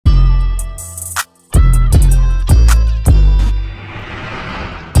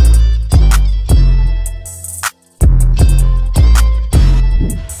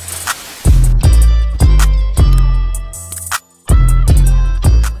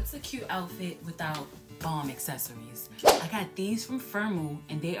outfit without bomb accessories. I got these from Firmoo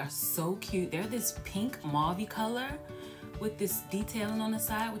and they are so cute. They're this pink mauve color with this detailing on the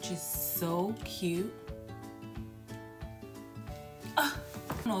side, which is so cute. I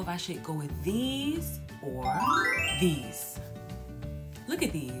don't know if I should go with these or these. Look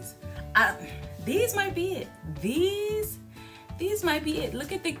at these. These might be it. These might be it.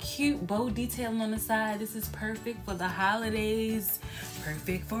 Look at the cute bow detailing on the side. This is perfect for the holidays.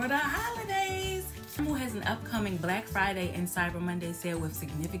 Perfect for the holidays. Firmoo has an upcoming Black Friday and Cyber Monday sale with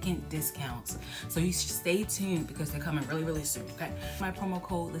significant discounts. So you should stay tuned because they're coming really, really soon, okay? My promo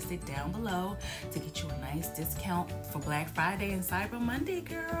code listed down below to get you a nice discount for Black Friday and Cyber Monday,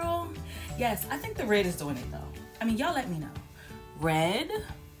 girl. Yes, I think the red is doing it though. I mean, y'all let me know. Red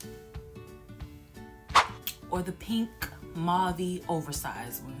or the pink mauve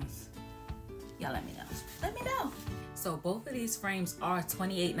oversized ones. Y'all let me know. Let me know. So both of these frames are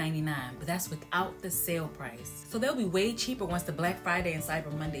 $28.99, but that's without the sale price. So they'll be way cheaper once the Black Friday and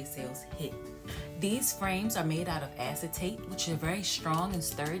Cyber Monday sales hit. These frames are made out of acetate, which are very strong and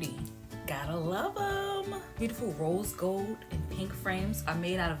sturdy. Gotta love them. Beautiful rose gold and pink frames are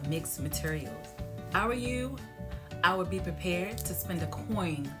made out of mixed materials. How are you? I would be prepared to spend a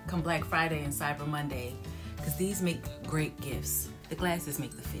coin come Black Friday and Cyber Monday because these make great gifts. The glasses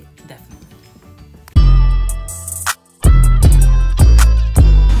make the fit, definitely.